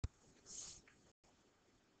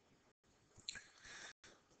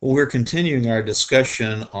Well, we're continuing our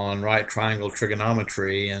discussion on right triangle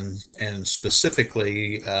trigonometry and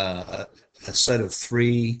specifically a set of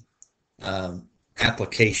three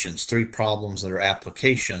applications, three problems that are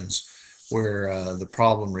applications where the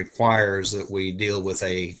problem requires that we deal with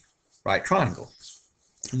a right triangle.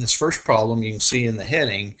 In this first problem, you can see in the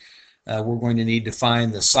heading, we're going to need to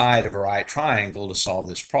find the side of a right triangle to solve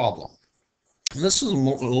this problem. And this is a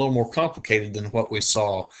little more complicated than what we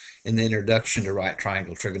saw in the introduction to right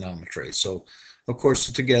triangle trigonometry. So, of course,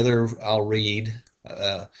 together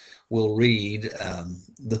we'll read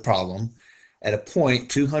the problem. At a point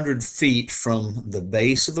 200 feet from the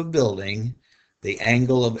base of a building, the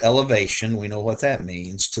angle of elevation, we know what that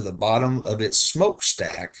means, to the bottom of its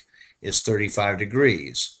smokestack is 35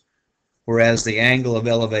 degrees, whereas the angle of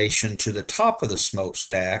elevation to the top of the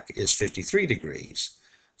smokestack is 53 degrees.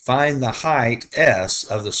 Find the height S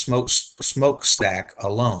of the smokestack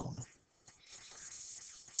alone.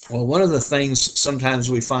 Well, one of the things sometimes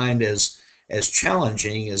we find as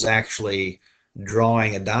challenging is actually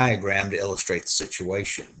drawing a diagram to illustrate the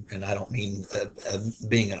situation. And I don't mean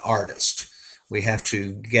being an artist. We have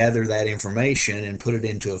to gather that information and put it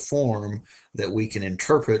into a form that we can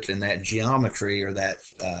interpret, and that geometry or that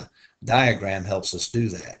diagram helps us do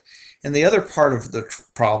that. And the other part of the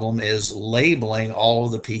problem is labeling all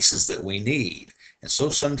of the pieces that we need. And so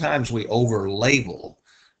sometimes we over-label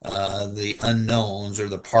the unknowns or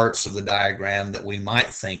the parts of the diagram that we might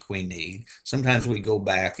think we need. Sometimes we go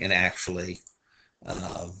back and actually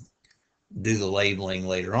do the labeling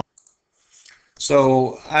later on.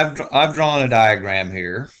 So I've drawn a diagram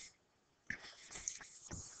here.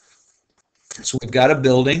 So we've got a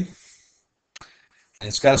building, and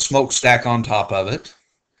it's got a smokestack on top of it.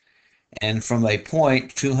 And from a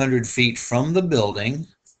point 200 feet from the building,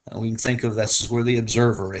 we can think of this as where the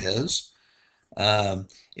observer is.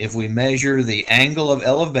 If we measure the angle of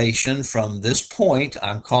elevation from this point,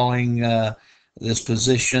 I'm calling this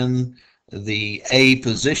position the A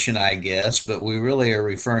position, I guess, but we really are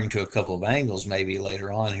referring to a couple of angles maybe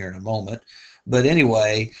later on here in a moment. But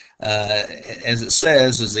anyway, as it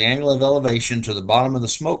says, is the angle of elevation to the bottom of the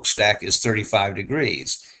smokestack is 35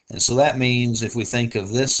 degrees. And so that means if we think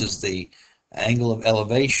of this as the angle of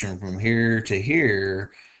elevation from here to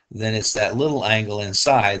here, then it's that little angle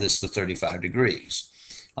inside that's the 35 degrees.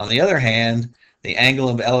 On the other hand, the angle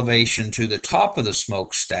of elevation to the top of the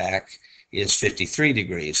smokestack is 53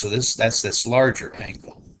 degrees. So that's this larger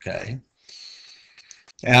angle, okay?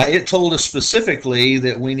 Now, it told us specifically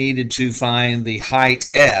that we needed to find the height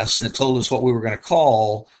S, and it told us what we were going to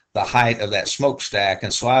call the height of that smokestack,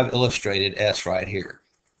 and so I've illustrated S right here.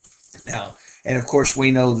 Now, and of course,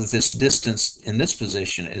 we know that this distance in this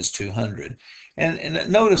position is 200. And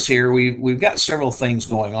notice here, we've got several things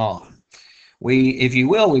going on. If you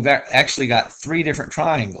will, we've actually got three different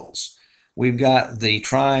triangles. We've got the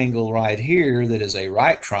triangle right here that is a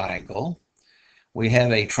right triangle. We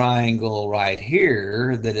have a triangle right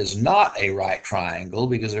here that is not a right triangle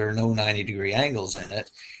because there are no 90-degree angles in it.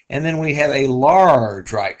 And then we have a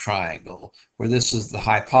large right triangle where this is the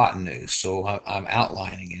hypotenuse. So I'm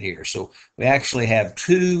outlining it here. So we actually have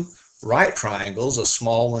two right triangles, a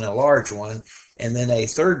small one and a large one, and then a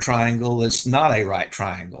third triangle that's not a right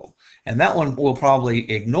triangle. And that one we'll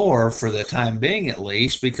probably ignore for the time being at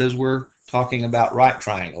least because we're talking about right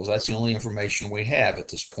triangles. That's the only information we have at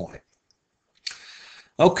this point.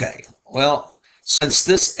 Okay, well, since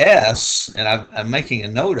this S, and I'm making a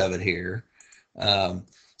note of it here,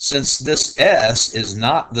 since this S is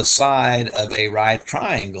not the side of a right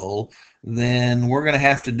triangle, then we're going to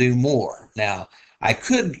have to do more. Now, I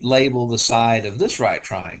could label the side of this right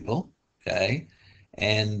triangle, okay,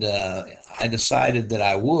 and I decided that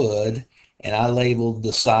I would, and I labeled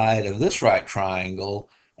the side of this right triangle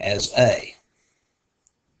as A.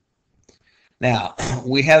 Now,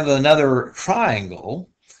 we have another triangle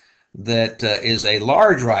that is a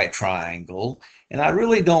large right triangle, and I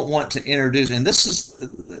really don't want to introduce, and this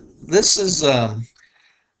is a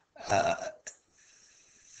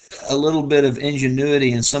little bit of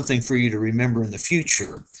ingenuity and something for you to remember in the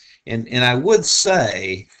future. And I would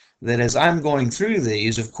say that as I'm going through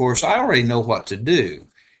these, of course, I already know what to do.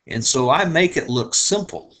 And so I make it look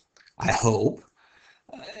simple, I hope.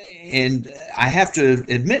 And I have to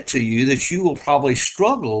admit to you that you will probably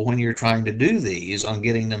struggle when you're trying to do these on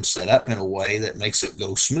getting them set up in a way that makes it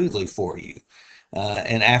go smoothly for you.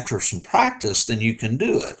 And after some practice, then you can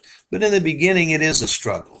do it. But in the beginning, it is a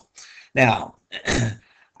struggle. Now,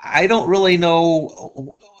 I don't really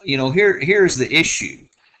know, here's the issue.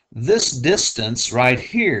 This distance right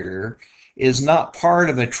here is not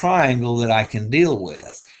part of a triangle that I can deal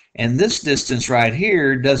with. And this distance right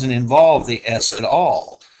here doesn't involve the S at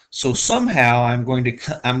all. So somehow I'm going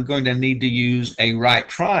to need to use a right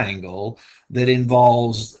triangle that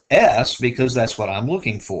involves S, because that's what I'm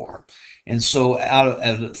looking for. And so out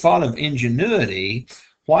of the thought of ingenuity,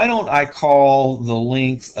 why don't I call the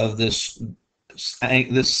length of this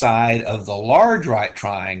side of the large right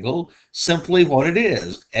triangle simply what it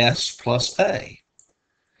is, S plus A.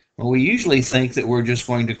 Well, we usually think that we're just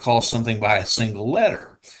going to call something by a single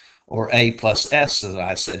letter, or A plus S, as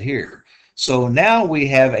I said here. So now we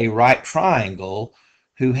have a right triangle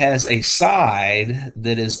who has a side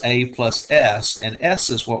that is A plus S, and S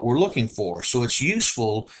is what we're looking for. So it's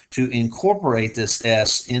useful to incorporate this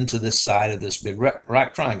S into this side of this big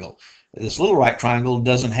right triangle. This little right triangle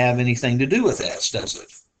doesn't have anything to do with S, does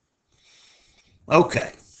it?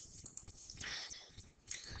 Okay.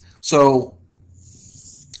 So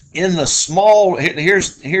in the small,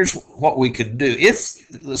 here's what we could do.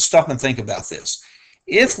 Let's stop and think about this.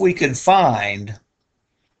 If we could find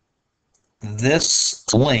this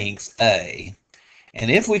length A, and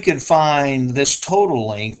if we could find this total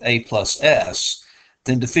length A plus S,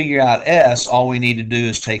 then to figure out S, all we need to do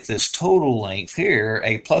is take this total length here,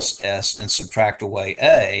 A plus S, and subtract away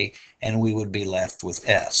A, and we would be left with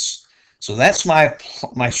S. So that's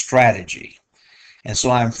my strategy. And so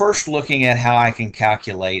I'm first looking at how I can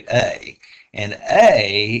calculate A. And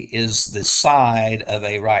A is the side of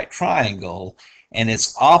a right triangle, and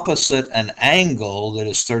it's opposite an angle that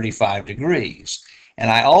is 35 degrees. And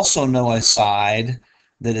I also know a side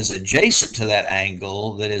that is adjacent to that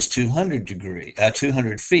angle that is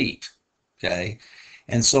 200 feet. Okay,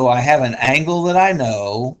 and so I have an angle that I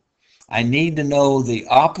know. I need to know the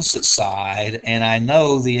opposite side, and I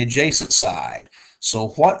know the adjacent side. So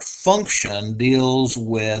what function deals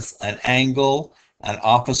with an angle, an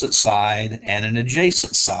opposite side, and an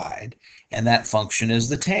adjacent side? And that function is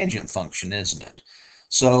the tangent function, isn't it?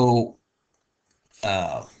 So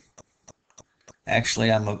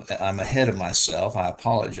actually, I'm ahead of myself. I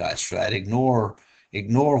apologize for that. Ignore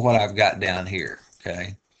what I've got down here,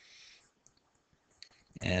 okay?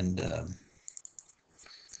 And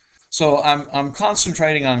so I'm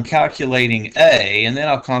concentrating on calculating A, and then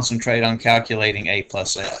I'll concentrate on calculating A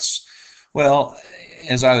plus S. Well,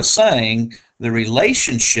 as I was saying, the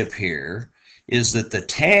relationship here is that the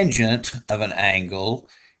tangent of an angle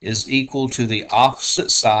is equal to the opposite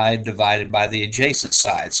side divided by the adjacent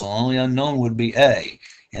side. So only unknown would be A.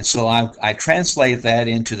 And so I translate that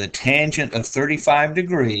into the tangent of 35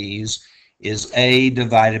 degrees is A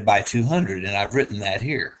divided by 200, and I've written that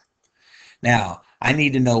here. Now, I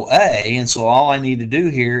need to know A, and so all I need to do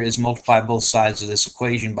here is multiply both sides of this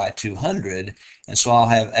equation by 200, and so I'll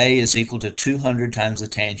have A is equal to 200 times the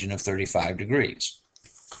tangent of 35 degrees.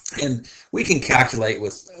 And we can calculate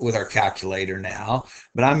with our calculator now,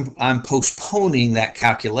 but I'm postponing that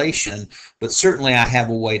calculation, but certainly I have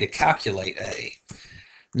a way to calculate A.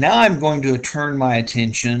 Now I'm going to turn my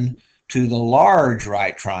attention to the large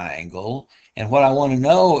right triangle, and what I want to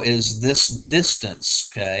know is this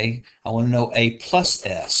distance, okay? I want to know A plus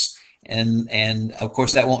S, and of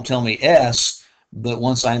course that won't tell me S, but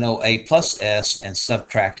once I know A plus S and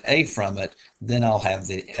subtract A from it, then I'll have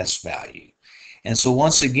the S value. And so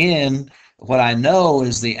once again, what I know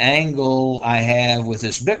is the angle I have with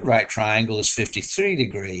this big right triangle is 53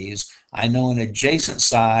 degrees. I know an adjacent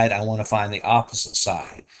side, I want to find the opposite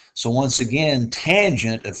side. So once again,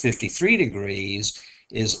 tangent of 53 degrees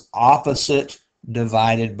is opposite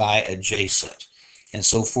divided by adjacent. And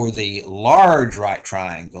so for the large right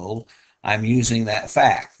triangle, I'm using that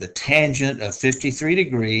fact. The tangent of 53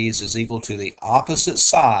 degrees is equal to the opposite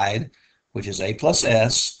side, which is A plus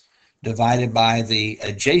S, divided by the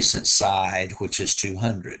adjacent side, which is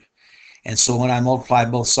 200. And so when I multiply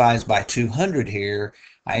both sides by 200 here,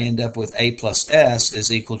 I end up with A plus S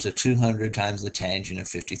is equal to 200 times the tangent of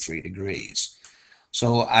 53 degrees.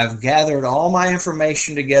 So I've gathered all my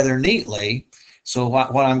information together neatly. So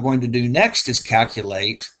what I'm going to do next is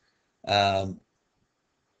calculate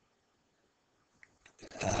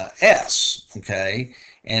S, okay?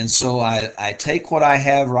 And so I take what I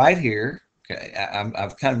have right here. Okay, I'm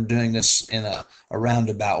kind of doing this in a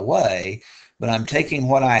roundabout way, but I'm taking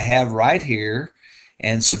what I have right here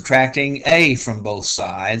and subtracting A from both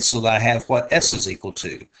sides so that I have what S is equal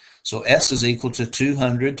to. So S is equal to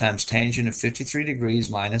 200 times tangent of 53 degrees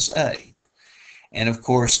minus A. And of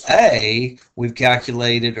course, A, we've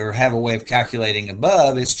calculated or have a way of calculating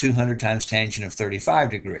above, it's 200 times tangent of 35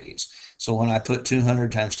 degrees. So when I put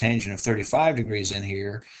 200 times tangent of 35 degrees in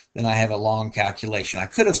here, then I have a long calculation. I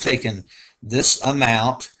could have taken this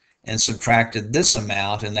amount and subtracted this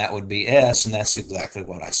amount, and that would be S, and that's exactly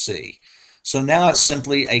what I see. So now it's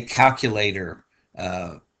simply a calculator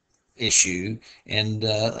issue. And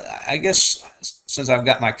I guess since I've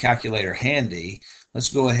got my calculator handy, let's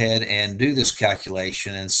go ahead and do this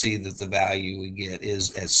calculation and see that the value we get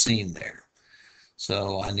is as seen there.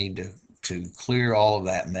 So I need to clear all of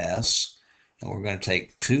that mess. And we're going to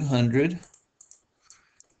take 200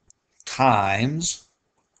 times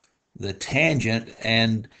the tangent,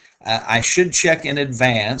 and I should check in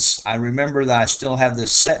advance. I remember that I still have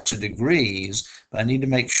this set to degrees, but I need to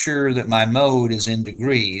make sure that my mode is in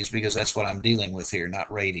degrees because that's what I'm dealing with here, not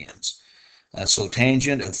radians. So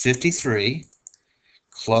tangent of 53,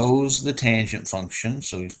 close the tangent function,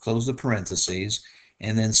 so we close the parentheses,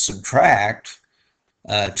 and then subtract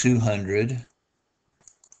 200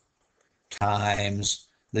 times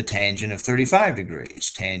the tangent of 35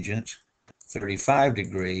 degrees. Tangent 35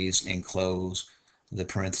 degrees, and close the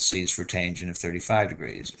parentheses for tangent of 35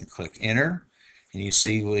 degrees. And click enter, and you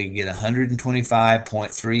see we get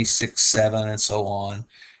 125.367 and so on.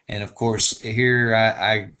 And of course here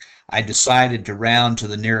I decided to round to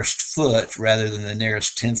the nearest foot rather than the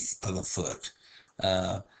nearest tenth of a foot.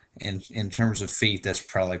 In terms of feet, that's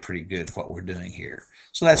probably pretty good what we're doing here.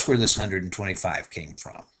 So that's where this 125 came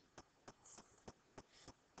from.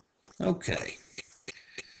 Okay.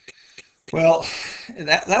 Well,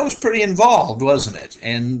 that was pretty involved, wasn't it?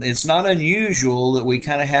 And it's not unusual that we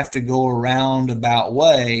kind of have to go a roundabout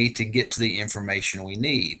way to get to the information we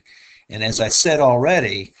need. And as I said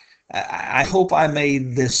already, I hope I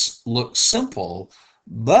made this look simple,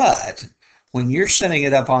 but when you're setting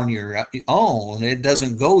it up on your own, it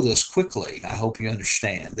doesn't go this quickly. I hope you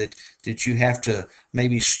understand that you have to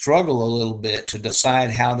maybe struggle a little bit to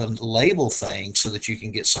decide how to label things so that you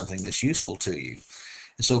can get something that's useful to you.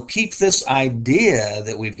 And so keep this idea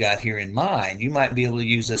that we've got here in mind. You might be able to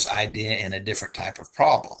use this idea in a different type of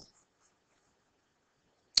problem.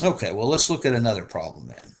 Okay, well, let's look at another problem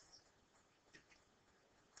then.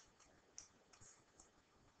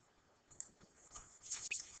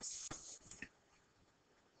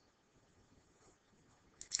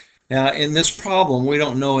 Now, in this problem, we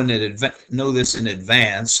don't know this in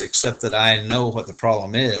advance, except that I know what the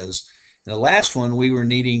problem is. In the last one, we were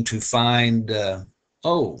needing to find,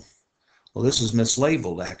 oh, well, this is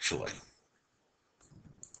mislabeled, actually.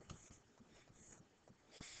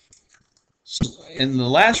 So in the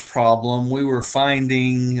last problem, we were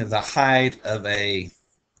finding the height of a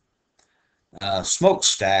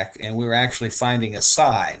smokestack, and we were actually finding a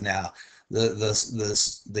side. Now,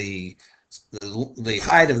 the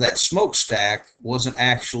height of that smokestack wasn't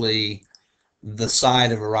actually the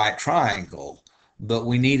side of a right triangle, but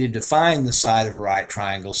we needed to find the side of a right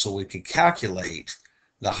triangle so we could calculate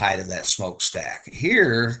the height of that smokestack.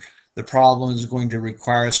 Here, the problem is going to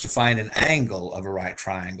require us to find an angle of a right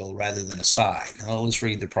triangle rather than a side. Now, let's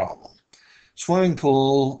read the problem. Swimming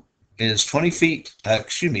pool is 20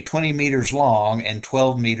 meters long and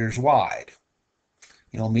 12 meters wide.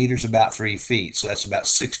 You know, meters about 3 feet, so that's about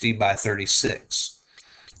 60 by 36.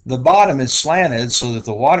 The bottom is slanted so that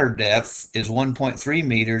the water depth is 1.3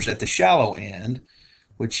 meters at the shallow end,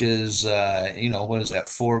 which is, what is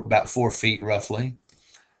that, about 4 feet roughly,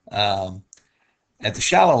 at the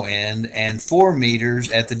shallow end, and 4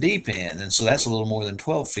 meters at the deep end, and so that's a little more than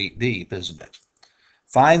 12 feet deep, isn't it?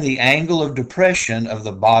 Find the angle of depression of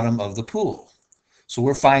the bottom of the pool. So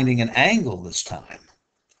we're finding an angle this time.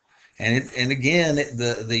 And again,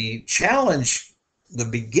 the challenge, the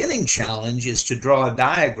beginning challenge, is to draw a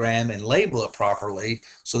diagram and label it properly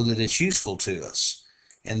so that it's useful to us.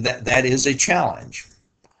 And that is a challenge.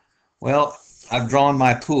 Well, I've drawn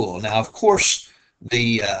my pool. Now, of course,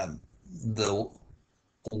 the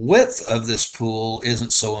width of this pool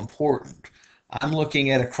isn't so important. I'm looking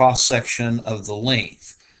at a cross-section of the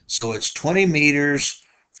length. So it's 20 meters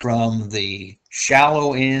from the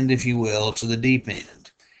shallow end, if you will, to the deep end.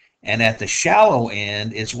 And at the shallow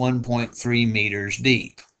end, it's 1.3 meters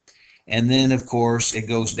deep. And then, of course, it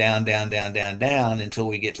goes down, down, down, down, down until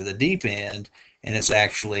we get to the deep end, and it's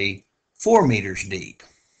actually 4 meters deep.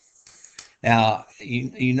 Now,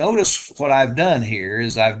 you notice what I've done here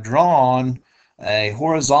is I've drawn a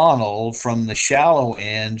horizontal from the shallow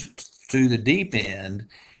end to the deep end,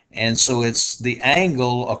 and so it's the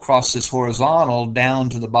angle across this horizontal down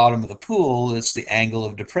to the bottom of the pool. It's the angle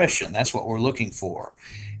of depression. That's what we're looking for.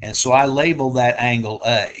 And so I label that angle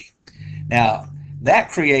A. Now, that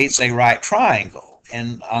creates a right triangle.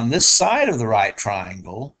 And on this side of the right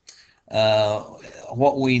triangle,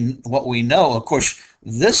 what we know, of course,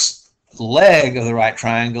 this leg of the right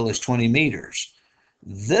triangle is 20 meters.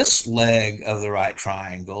 This leg of the right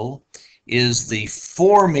triangle is the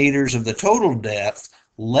 4 meters of the total depth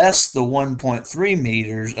less the 1.3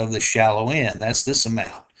 meters of the shallow end. That's this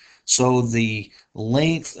amount. So the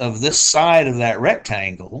length of this side of that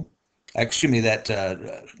rectangle, excuse me, that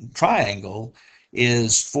triangle,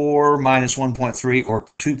 is 4 minus 1.3, or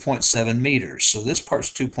 2.7 meters. So this part's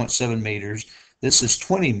 2.7 meters, this is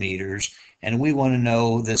 20 meters, and we want to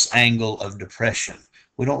know this angle of depression.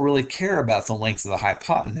 We don't really care about the length of the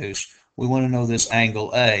hypotenuse. We want to know this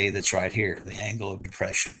angle A that's right here, the angle of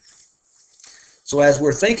depression. So as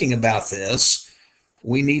we're thinking about this,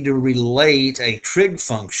 we need to relate a trig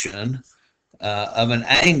function of an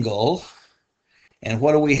angle. And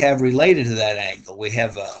what do we have related to that angle? We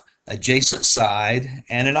have an adjacent side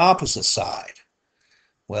and an opposite side.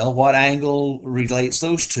 Well, what angle relates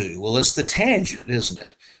those two? Well, it's the tangent, isn't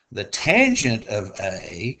it? The tangent of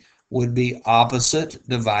A would be opposite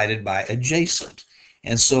divided by adjacent.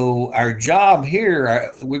 And so our job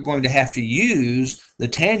here, we're going to have to use the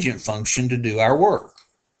tangent function to do our work.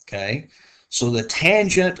 Okay, so the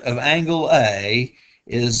tangent of angle A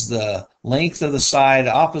is the length of the side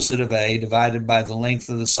opposite of A divided by the length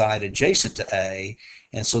of the side adjacent to A.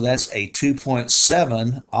 And so that's a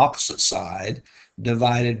 2.7 opposite side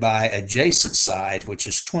divided by adjacent side, which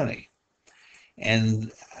is 20.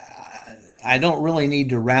 And I don't really need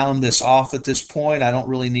to round this off at this point. I don't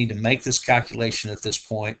really need to make this calculation at this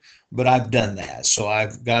point, but I've done that. So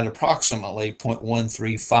I've got approximately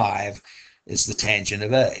 0.135 is the tangent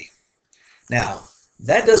of A. Now,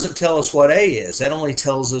 that doesn't tell us what A is. That only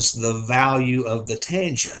tells us the value of the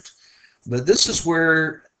tangent. But this is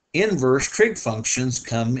where inverse trig functions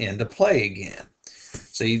come into play again.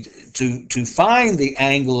 So to find the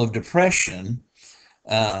angle of depression,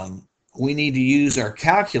 we need to use our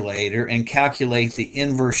calculator and calculate the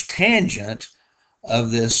inverse tangent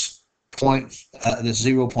of this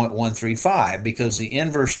 0.135, because the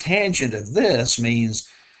inverse tangent of this means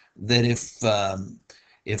that if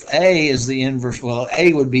A is the inverse, well,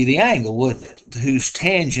 A would be the angle, wouldn't it, whose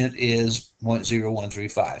tangent is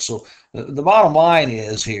 0.0135. So the bottom line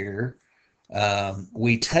is here,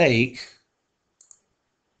 we take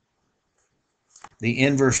the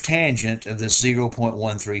inverse tangent of this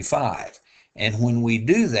 0.135. And when we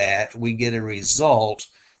do that, we get a result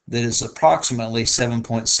that is approximately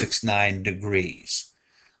 7.69 degrees.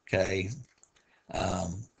 Okay.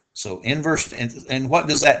 So inverse, and what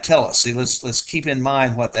does that tell us? See, let's keep in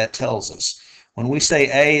mind what that tells us. When we say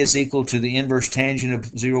A is equal to the inverse tangent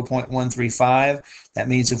of 0.135, that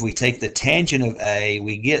means if we take the tangent of A,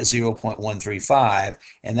 we get 0.135,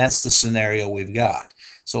 and that's the scenario we've got.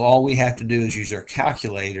 So all we have to do is use our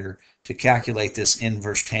calculator to calculate this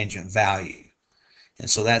inverse tangent value. And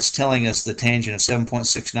so that's telling us the tangent of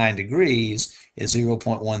 7.69 degrees is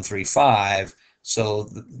 0.135. So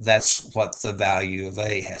that's what the value of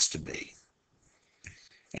A has to be.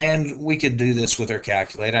 And we could do this with our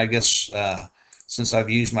calculator. I guess since I've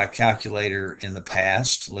used my calculator in the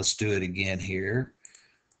past, let's do it again here.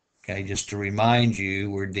 Okay, just to remind you,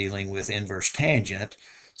 we're dealing with inverse tangent.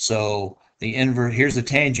 So the inverse, here's the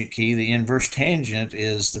tangent key. The inverse tangent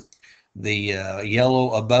is the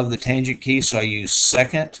yellow above the tangent key. So I use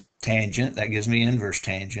second tangent. That gives me inverse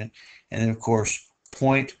tangent. And then, of course,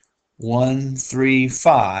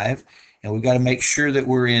 0.135. And we've got to make sure that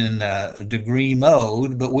we're in degree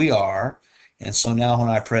mode, but we are. And so now when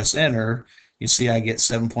I press enter, you see I get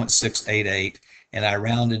 7.688, and I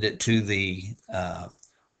rounded it to the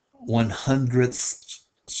 100th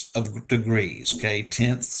of degrees, okay,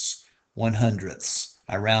 tenths, 100ths.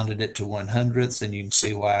 I rounded it to 100ths, and you can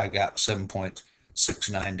see why I got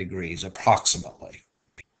 7.69 degrees approximately.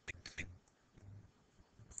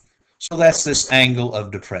 So that's this angle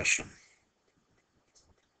of depression.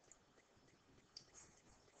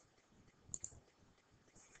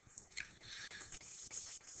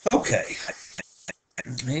 Okay,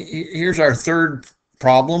 here's our third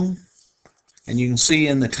problem, and you can see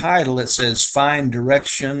in the title it says find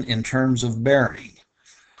direction in terms of bearing.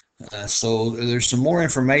 So there's some more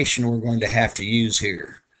information we're going to have to use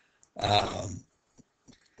here. A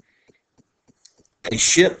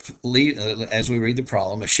ship, as we read the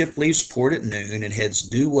problem, a ship leaves port at noon and heads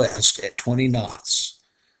due west at 20 knots.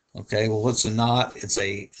 Okay, well, what's a knot? It's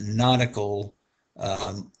a nautical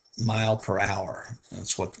mile per hour.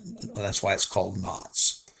 That's why it's called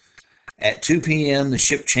knots. At 2 p.m., the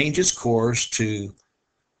ship changes course to,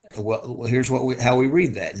 well, here's how we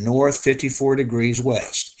read that: north 54 degrees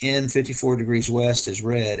west. In 54 degrees west is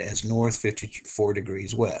read as north 54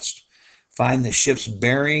 degrees west. Find the ship's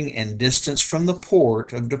bearing and distance from the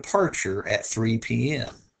port of departure at 3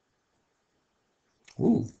 p.m.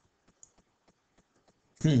 Ooh.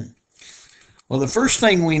 Well, the first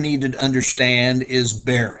thing we need to understand is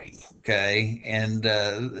bearing. okay? And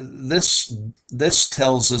this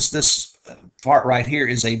tells us, this part right here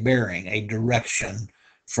is a bearing, a direction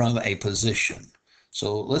from a position.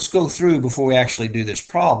 So let's go through before we actually do this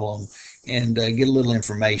problem and get a little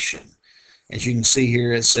information. As you can see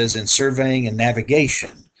here, it says in surveying and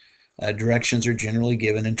navigation, directions are generally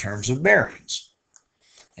given in terms of bearings.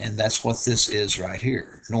 And that's what this is right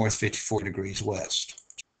here, north 54 degrees west.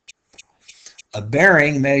 A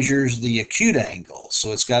bearing measures the acute angle,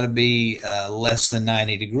 so it's got to be less than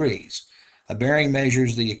 90 degrees. A bearing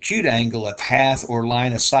measures the acute angle a path or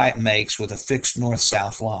line of sight makes with a fixed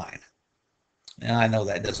north-south line. Now, I know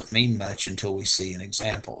that doesn't mean much until we see an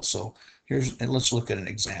example. So let's look at an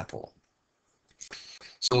example.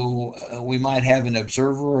 So we might have an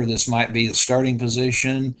observer, or this might be the starting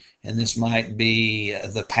position, and this might be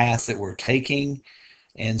the path that we're taking.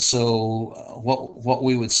 And so what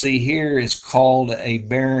we would see here is called a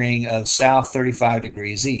bearing of south 35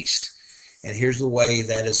 degrees east. And here's the way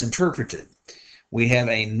that is interpreted. We have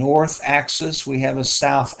a north axis, we have a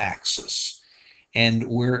south axis. And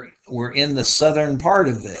we're in the southern part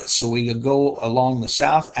of this. So we could go along the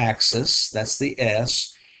south axis, that's the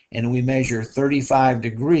S, and we measure 35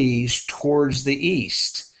 degrees towards the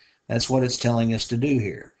east. That's what it's telling us to do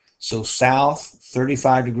here. So south,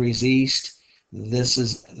 35 degrees east. This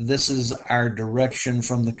is our direction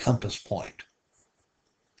from the compass point.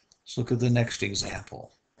 Let's look at the next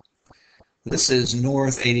example. This is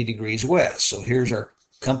north 80 degrees west. So here's our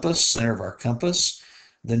compass, center of our compass.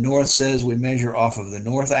 The north says we measure off of the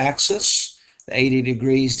north axis. The 80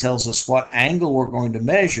 degrees tells us what angle we're going to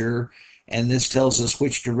measure, and this tells us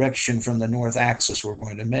which direction from the north axis we're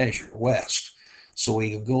going to measure, west. So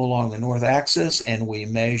we go along the north axis and we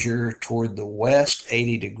measure toward the west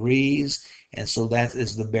 80 degrees. And so that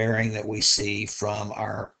is the bearing that we see from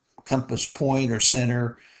our compass point or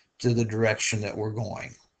center to the direction that we're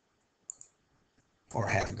going or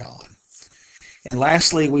have gone. And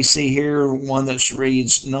lastly, we see here one that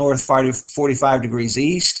reads north 45 degrees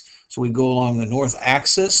east. So we go along the north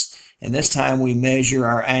axis, and this time we measure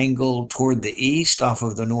our angle toward the east off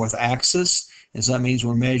of the north axis. And so that means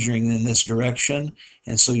we're measuring in this direction.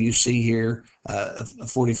 And so you see here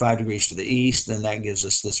 45 degrees to the east, then that gives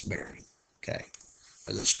us this bearing. Okay,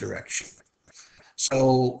 for this direction.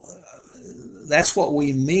 So that's what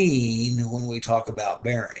we mean when we talk about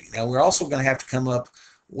bearing. Now we're also going to have to come up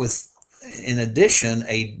with, in addition,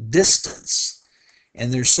 a distance.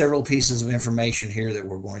 And there's several pieces of information here that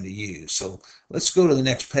we're going to use. So let's go to the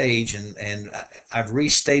next page, and I've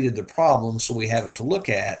restated the problem so we have it to look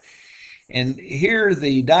at. And here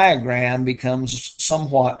the diagram becomes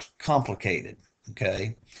somewhat complicated,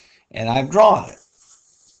 okay? And I've drawn it.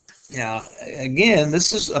 Now, again,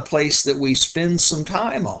 this is a place that we spend some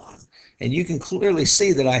time on, and you can clearly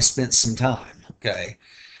see that I spent some time, okay?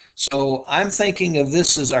 So I'm thinking of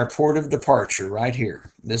this as our port of departure right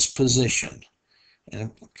here, this position,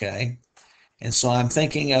 okay? And so I'm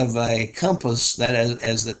thinking of a compass that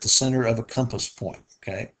as at the center of a compass point,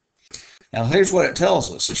 okay? Now, here's what it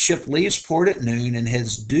tells us. The ship leaves port at noon and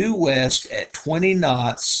heads due west at 20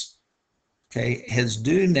 knots, okay? Heads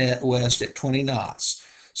due west at 20 knots.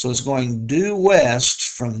 So it's going due west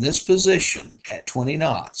from this position at 20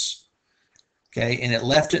 knots, okay? And it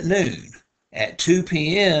left at noon. At 2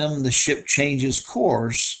 p.m., the ship changes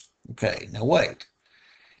course. Okay, now wait.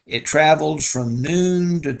 It traveled from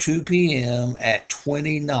noon to 2 p.m. at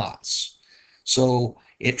 20 knots. So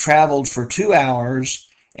it traveled for 2 hours,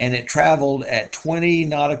 and it traveled at 20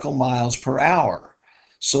 nautical miles per hour.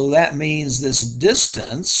 So that means this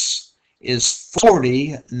distance is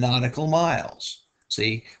 40 nautical miles.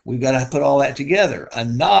 See, we've got to put all that together. A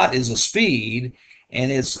knot is a speed, and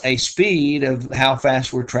it's a speed of how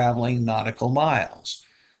fast we're traveling nautical miles.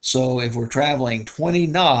 So if we're traveling 20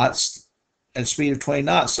 knots, at a speed of 20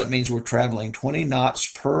 knots, that means we're traveling 20 knots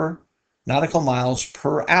per nautical miles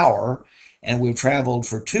per hour, and we've traveled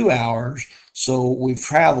for 2 hours, so we've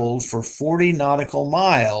traveled for 40 nautical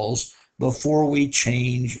miles before we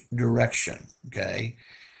change direction, okay?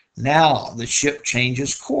 Now the ship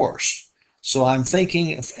changes course. So I'm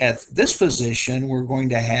thinking at this position, we're going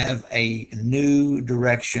to have a new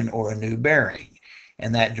direction or a new bearing.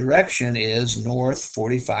 And that direction is north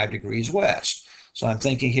 45 degrees west. So I'm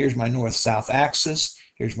thinking here's my north-south axis.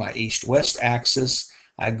 Here's my east-west axis.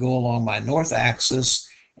 I go along my north axis,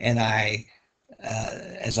 and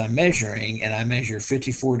as I'm measuring, and I measure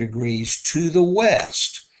 54 degrees to the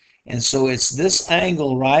west. And so it's this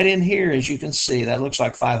angle right in here, as you can see, that looks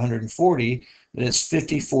like 540, but it's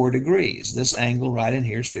 54 degrees. This angle right in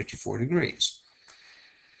here is 54 degrees.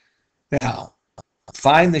 Now,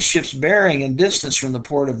 find the ship's bearing and distance from the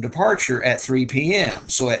port of departure at 3 p.m.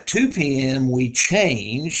 So at 2 p.m. we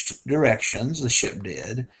changed directions, the ship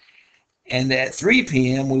did, and at 3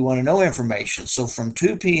 p.m. we want to know information. So from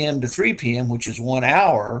 2 p.m. to 3 p.m., which is 1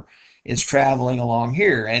 hour, it's traveling along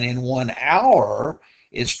here. And in 1 hour,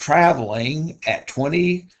 it's traveling at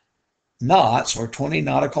 20 knots or 20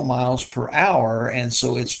 nautical miles per hour. And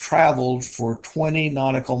so it's traveled for 20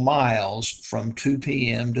 nautical miles from 2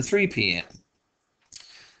 p.m. to 3 p.m.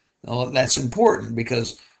 Well, that's important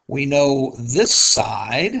because we know this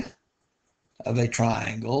side of a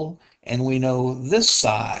triangle and we know this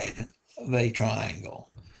side of a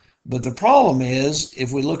triangle. But the problem is,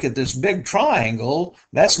 if we look at this big triangle,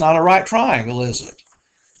 that's not a right triangle, is it?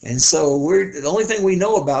 And so the only thing we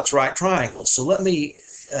know about is right triangles. So let me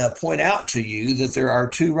point out to you that there are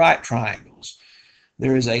two right triangles.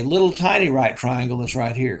 There is a little tiny right triangle that's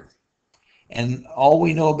right here. And all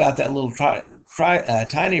we know about that little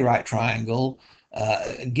tiny right triangle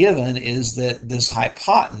given is that this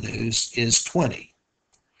hypotenuse is 20.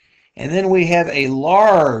 And then we have a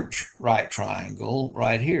large right triangle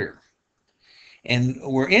right here. And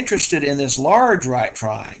we're interested in this large right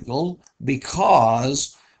triangle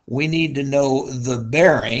because we need to know the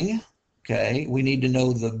bearing. Okay, we need to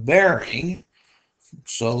know the bearing.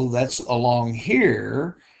 So that's along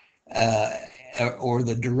here, or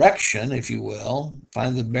the direction, if you will.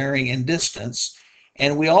 Find the bearing and distance.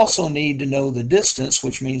 And we also need to know the distance,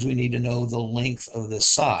 which means we need to know the length of this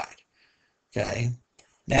side. Okay.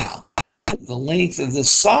 Now, the length of this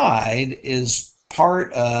side is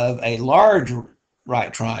part of a large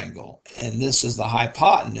right triangle, and this is the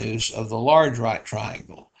hypotenuse of the large right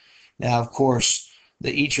triangle. Now, of course,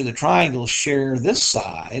 each of the triangles share this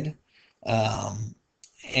side,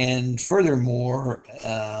 and furthermore,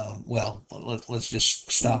 well, let's just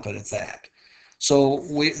stop it at that. So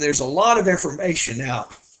there's a lot of information. Now,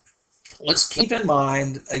 let's keep in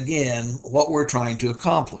mind, again, what we're trying to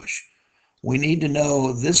accomplish. We need to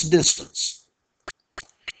know this distance,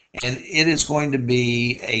 and it is going to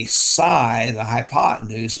be a side, the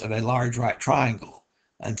hypotenuse of a large right triangle.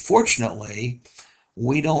 Unfortunately,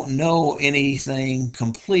 we don't know anything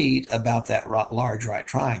complete about that large right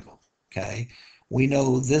triangle. Okay, we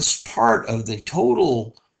know this part of the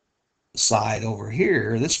total side over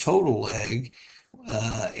here, this total leg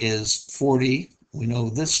is 40. We know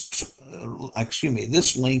this,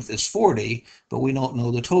 this length is 40, but we don't know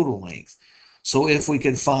the total length. So if we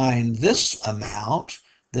could find this amount,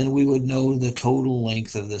 then we would know the total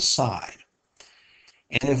length of this side.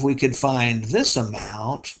 And if we could find this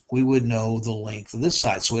amount, we would know the length of this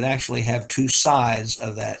side. So we'd actually have two sides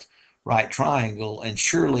of that right triangle, and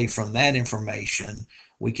surely from that information,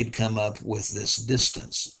 we could come up with this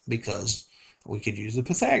distance, because we could use the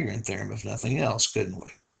Pythagorean theorem, if nothing else, couldn't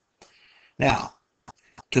we? Now,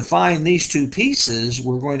 to find these two pieces,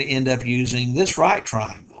 we're going to end up using this right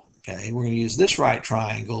triangle. Okay, we're going to use this right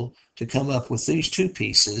triangle to come up with these two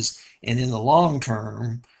pieces, and in the long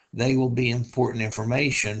term, they will be important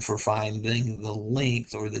information for finding the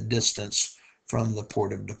length or the distance from the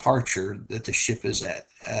port of departure that the ship is at,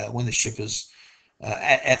 when the ship is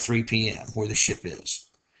at 3 p.m., where the ship is.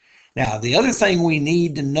 Now, the other thing we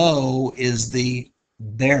need to know is the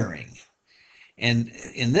bearing. And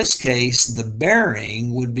in this case, the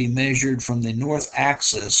bearing would be measured from the north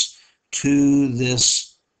axis to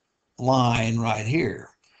this line right here.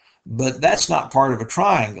 But that's not part of a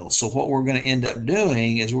triangle. So what we're going to end up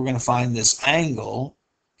doing is we're going to find this angle.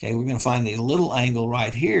 Okay, we're going to find the little angle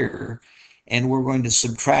right here, and we're going to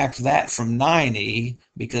subtract that from 90,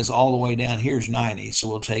 because all the way down here is 90. So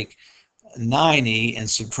we'll take 90 and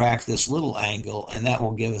subtract this little angle, and that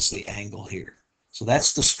will give us the angle here. So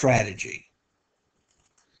that's the strategy.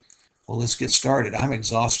 Well, let's get started. I'm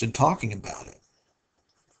exhausted talking about it.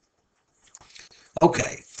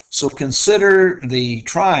 Okay, so consider the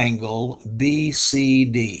triangle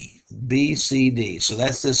BCD. BCD. So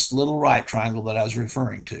that's this little right triangle that I was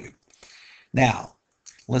referring to. Now,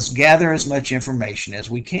 let's gather as much information as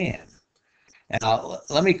we can. Now,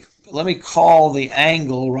 let me call the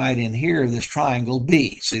angle right in here of this triangle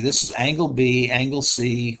B. See, this is angle B, angle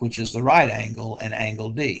C, which is the right angle, and angle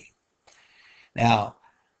D. Now,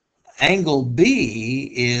 angle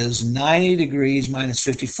B is 90 degrees minus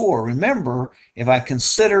 54. Remember, if I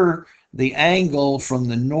consider the angle from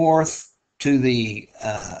the north to the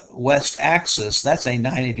west axis, that's a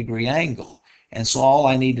 90-degree angle. And so all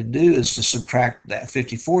I need to do is to subtract that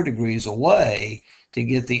 54 degrees away to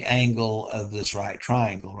get the angle of this right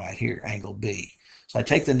triangle right here, angle B. So I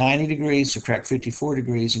take the 90 degrees, subtract 54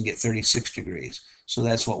 degrees, and get 36 degrees. So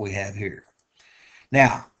that's what we have here.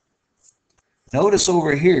 Now, notice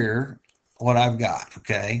over here, what I've got,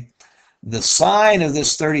 okay? The sine of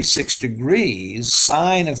this 36 degrees,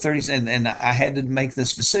 sine of 30, and I had to make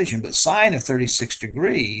this decision, but sine of 36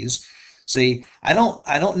 degrees, see, I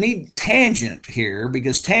don't need tangent here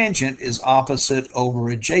because tangent is opposite over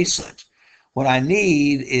adjacent. What I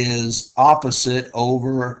need is opposite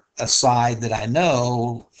over a side that I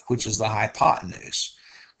know, which is the hypotenuse.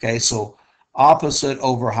 Okay, so opposite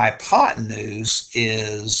over hypotenuse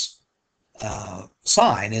is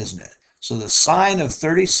sine, isn't it? So the sine of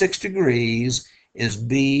 36 degrees is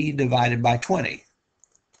b divided by 20.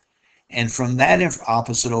 And from that,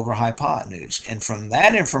 opposite over hypotenuse. And from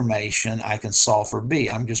that information, I can solve for b.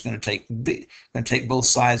 I'm just going to take b, I'm going to take both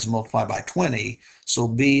sides and multiply by 20. So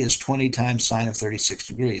b is 20 times sine of 36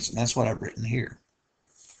 degrees. And that's what I've written here.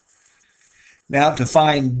 Now to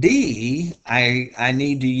find d, I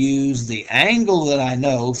need to use the angle that I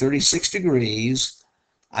know, 36 degrees.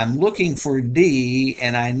 I'm looking for d,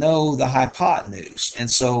 and I know the hypotenuse. And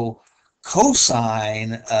so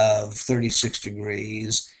cosine of 36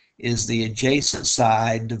 degrees is the adjacent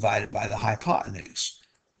side divided by the hypotenuse.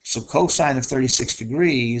 So cosine of 36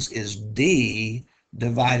 degrees is d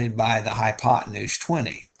divided by the hypotenuse,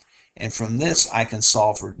 20. And from this, I can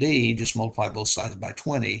solve for d, just multiply both sides by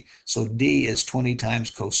 20. So d is 20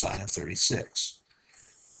 times cosine of 36.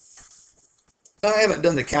 I haven't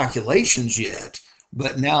done the calculations yet,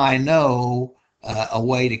 but now I know a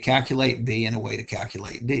way to calculate b and a way to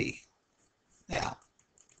calculate d. Now,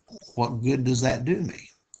 what good does that do me?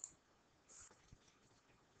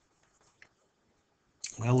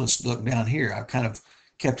 Well, let's look down here. I've kind of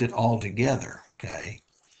kept it all together, okay?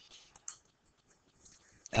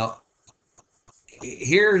 Now,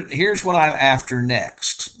 here's what I'm after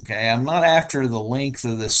next, okay? I'm not after the length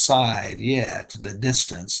of this side yet, the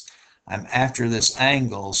distance. I'm after this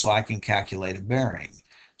angle so I can calculate a bearing.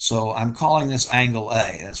 So I'm calling this angle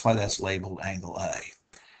A. That's why that's labeled angle A.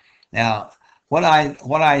 Now, what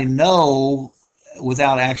I know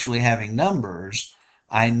without actually having numbers,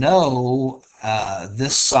 I know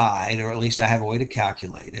this side, or at least I have a way to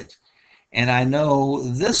calculate it. And I know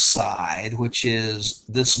this side, which is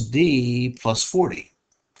this d plus 40.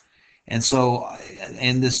 And so,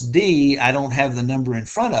 and this d, I don't have the number in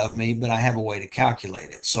front of me, but I have a way to calculate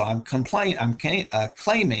it. So I'm claiming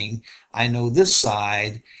I know this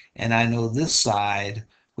side, and I know this side,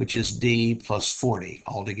 which is d plus 40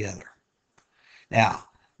 altogether. Now,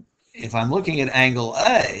 if I'm looking at angle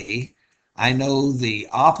A, I know the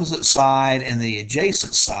opposite side and the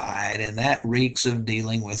adjacent side, and that reeks of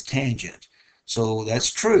dealing with tangent. So that's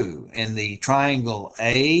true. In the triangle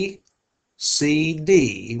ACD,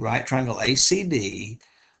 right, triangle ACD,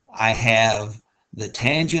 I have the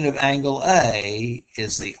tangent of angle A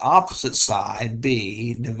is the opposite side,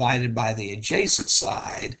 B, divided by the adjacent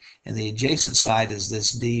side, and the adjacent side is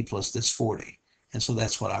this D plus this 40. And so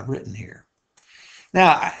that's what I've written here.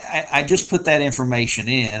 Now, I just put that information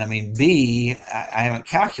in. I mean, B, I haven't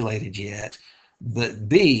calculated yet, but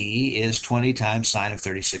B is 20 times sine of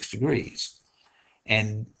 36 degrees.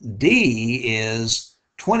 And D is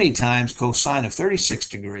 20 times cosine of 36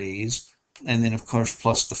 degrees, and then, of course,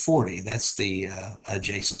 plus the 40. That's the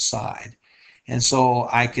adjacent side. And so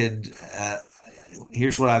I could,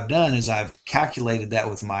 here's what I've done is I've calculated that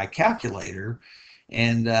with my calculator.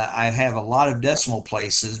 And I have a lot of decimal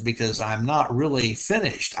places because I'm not really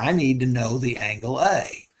finished. I need to know the angle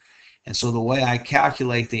A. And so the way I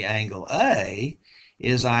calculate the angle A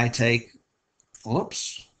is I take,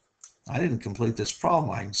 whoops, I didn't complete this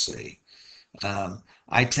problem, I can see.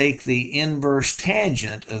 I take the inverse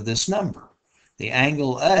tangent of this number. The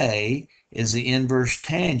angle A is the inverse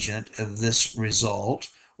tangent of this result,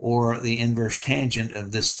 or the inverse tangent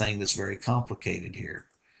of this thing that's very complicated here.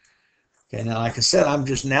 Okay, now, like I said, I'm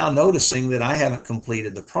just now noticing that I haven't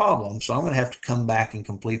completed the problem, so I'm going to have to come back and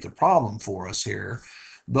complete the problem for us here.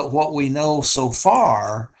 But what we know so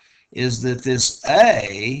far is that this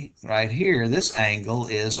A right here, this angle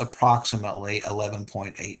is approximately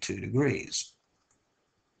 11.82 degrees.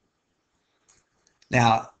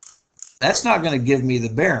 Now, that's not going to give me the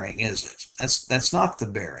bearing, is it? That's not the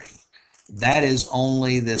bearing. That is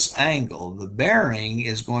only this angle. The bearing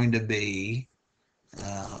is going to be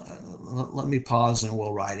let me pause and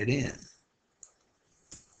we'll write it in.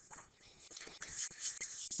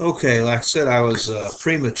 Okay, like I said, I was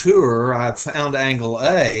premature. I found angle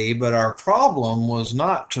A, but our problem was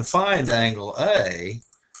not to find angle A.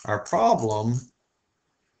 Our problem,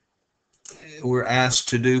 we're asked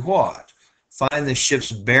to do what? Find the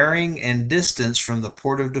ship's bearing and distance from the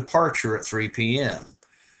port of departure at 3 p.m.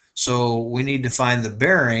 So we need to find the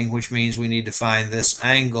bearing, which means we need to find this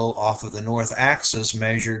angle off of the north axis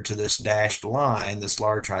measured to this dashed line, this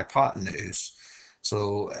large hypotenuse.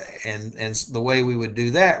 So, and the way we would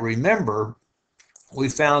do that, remember, we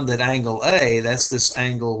found that angle A, that's this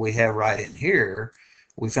angle we have right in here,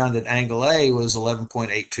 we found that angle A was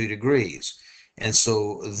 11.82 degrees. And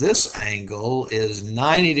so this angle is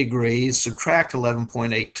 90 degrees, subtract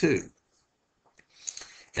 11.82.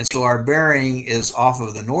 And so our bearing is off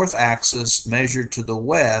of the north axis measured to the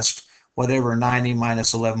west, whatever 90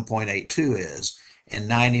 minus 11.82 is. And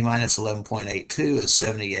 90 minus 11.82 is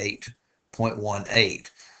 78.18.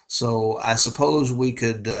 So I suppose we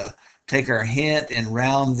could take our hint and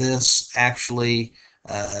round this actually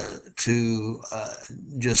to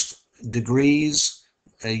just degrees,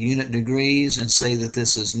 unit degrees, and say that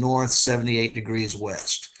this is north 78 degrees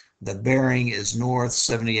west. The bearing is north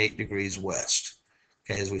 78 degrees west.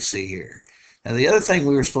 Okay, as we see here. Now the other thing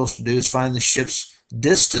we were supposed to do is find the ship's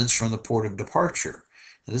distance from the port of departure.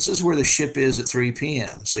 Now, this is where the ship is at 3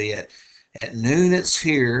 p.m. See, at noon it's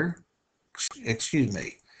here, excuse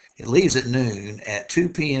me, it leaves at noon, at 2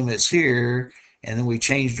 p.m. it's here, and then we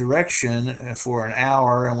change direction for an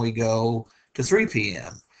hour and we go to 3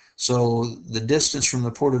 p.m. So the distance from the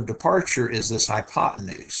port of departure is this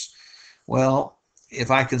hypotenuse. Well, if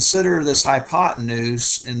I consider this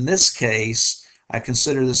hypotenuse, in this case, I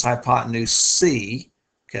consider this hypotenuse C,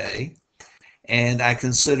 okay, and I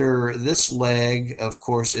consider this leg, of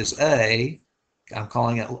course, is A. I'm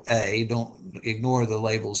calling it A, don't ignore the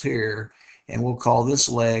labels here, and we'll call this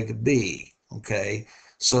leg B, okay.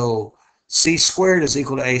 So C squared is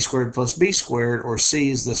equal to A squared plus B squared, or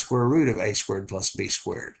C is the square root of A squared plus B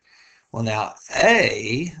squared. Well, now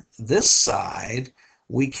A, this side,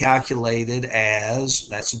 we calculated as,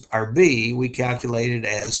 that's our B, we calculated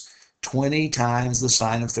as 20 times the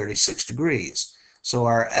sine of 36 degrees. So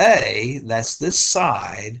our A, that's this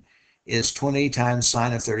side, is 20 times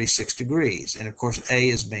sine of 36 degrees. And of course, A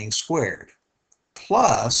is being squared.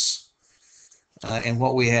 Plus, and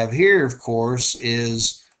what we have here, of course,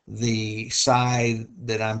 is the side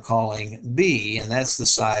that I'm calling B, and that's the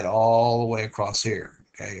side all the way across here,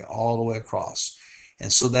 okay, all the way across.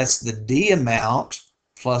 And so that's the D amount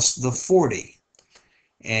plus the 40.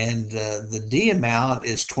 And the D amount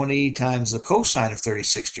is 20 times the cosine of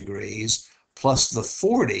 36 degrees plus the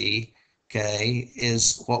 40, okay,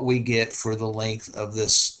 is what we get for the length of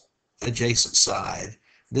this adjacent side,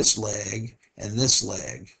 this leg, and this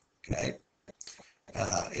leg, okay,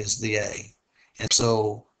 is the A. And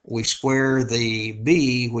so we square the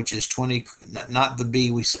B, which is 20, not the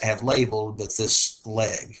B we have labeled, but this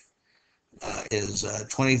leg. Is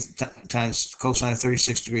 20 times cosine of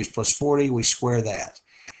 36 degrees plus 40, we square that.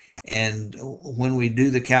 And when we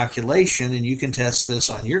do the calculation, and you can test this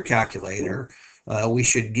on your calculator, we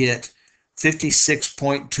should get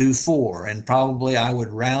 56.24, and probably I would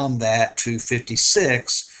round that to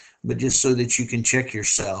 56, but just so that you can check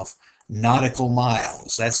yourself, nautical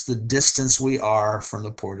miles. That's the distance we are from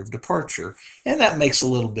the port of departure, and that makes a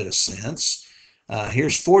little bit of sense.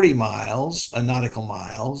 Here's 40 miles, nautical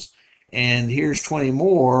miles, and here's 20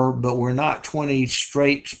 more, but we're not 20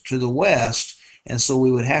 straight to the west, and so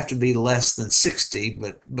we would have to be less than 60,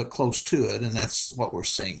 but close to it, and that's what we're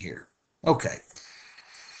seeing here. Okay,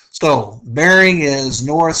 so bearing is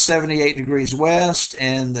north 78 degrees west,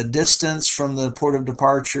 and the distance from the port of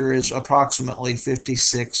departure is approximately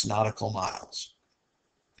 56 nautical miles.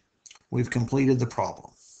 We've completed the problem.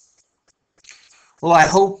 Well, I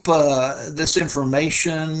hope this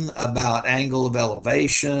information about angle of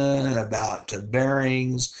elevation, about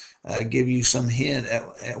bearings, give you some hint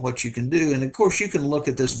at what you can do. And of course, you can look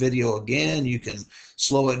at this video again. You can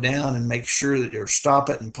slow it down and make sure that you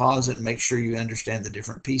stop it and pause it and make sure you understand the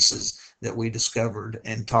different pieces that we discovered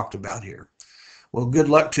and talked about here. Well, good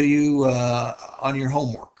luck to you on your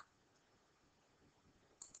homework.